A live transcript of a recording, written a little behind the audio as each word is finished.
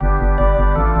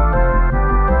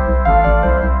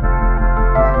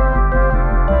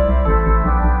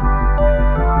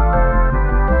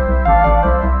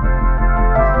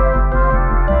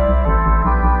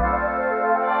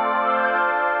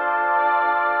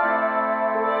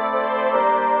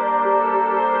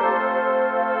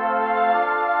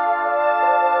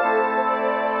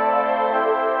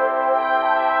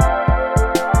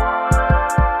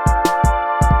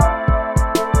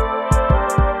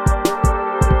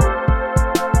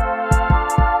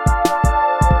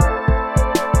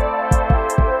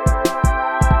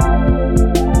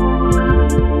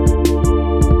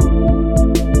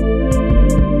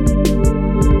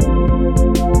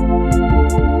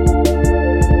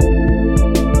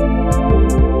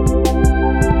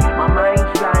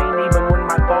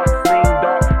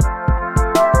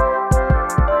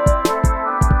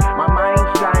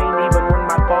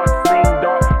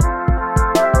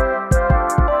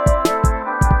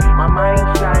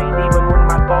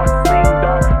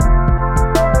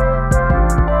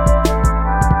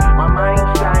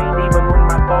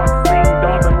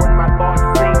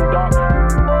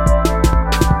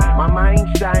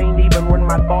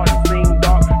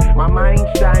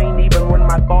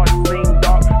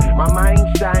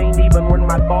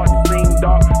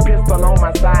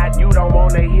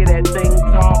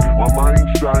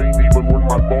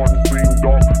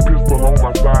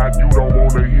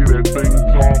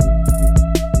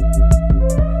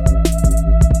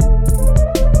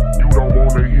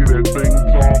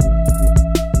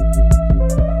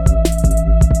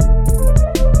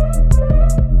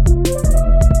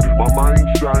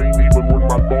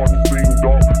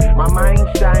My mind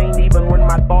shine even when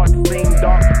my thoughts seem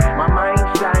dark. My mind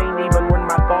shine even when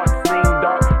my thoughts seem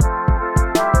dark.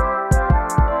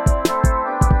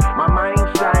 My mind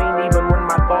shine even when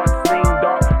my thoughts seem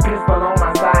dark. Pistol on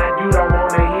my side, you don't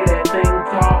wanna hear that thing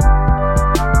talk.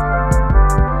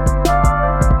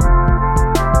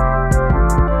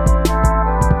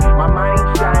 My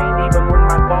mind shine even when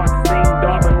my thoughts seem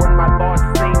dark. Even when my thoughts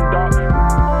seem dark.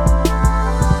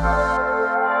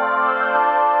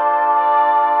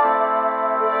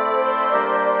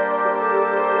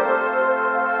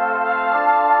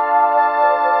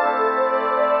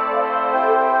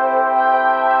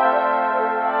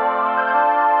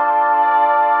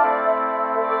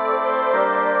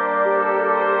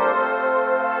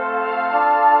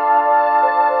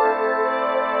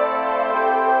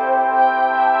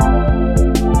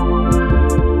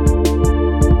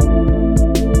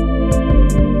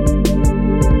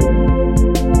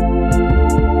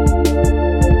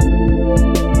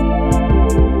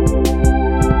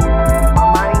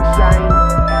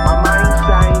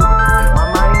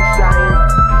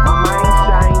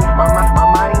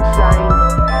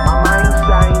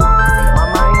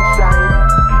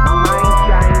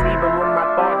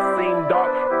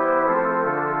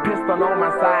 Pistol on my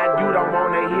side, you don't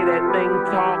wanna hear that thing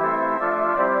talk.